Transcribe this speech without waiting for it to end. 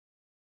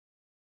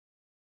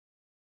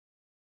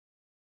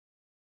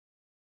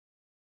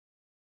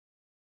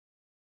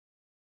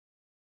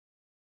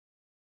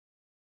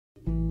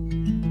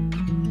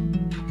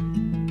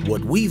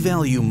What we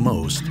value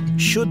most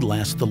should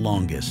last the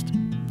longest.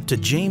 To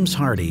James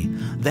Hardie,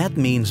 that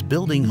means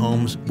building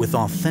homes with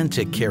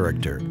authentic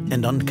character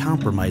and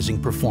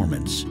uncompromising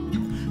performance.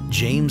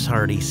 James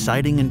Hardie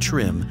Siding and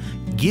Trim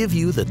give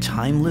you the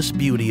timeless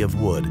beauty of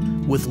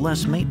wood with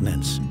less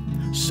maintenance,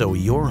 so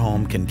your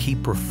home can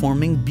keep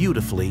performing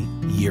beautifully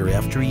year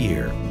after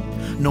year,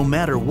 no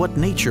matter what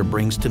nature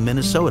brings to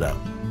Minnesota.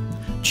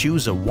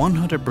 Choose a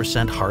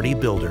 100% Hardie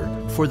builder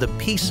for the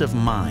peace of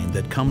mind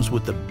that comes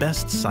with the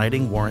best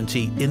siding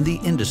warranty in the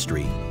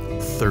industry.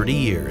 30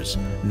 years,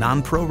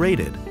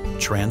 non-prorated,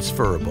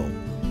 transferable.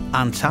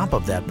 On top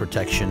of that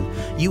protection,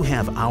 you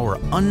have our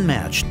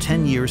unmatched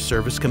 10-year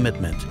service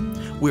commitment.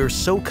 We're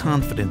so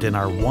confident in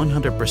our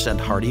 100%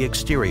 Hardie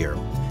exterior.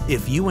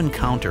 If you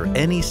encounter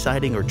any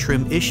siding or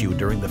trim issue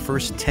during the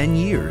first 10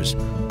 years,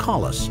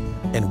 call us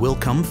and we'll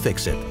come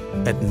fix it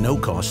at no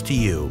cost to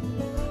you.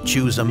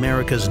 Choose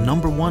America's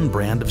 #1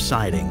 brand of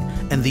siding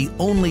and the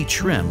only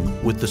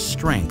trim with the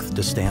strength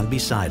to stand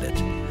beside it.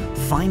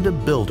 Find a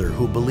builder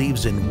who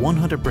believes in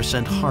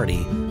 100%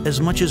 Hardie as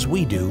much as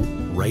we do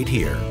right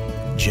here.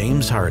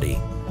 James Hardie.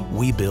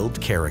 We build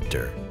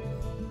character.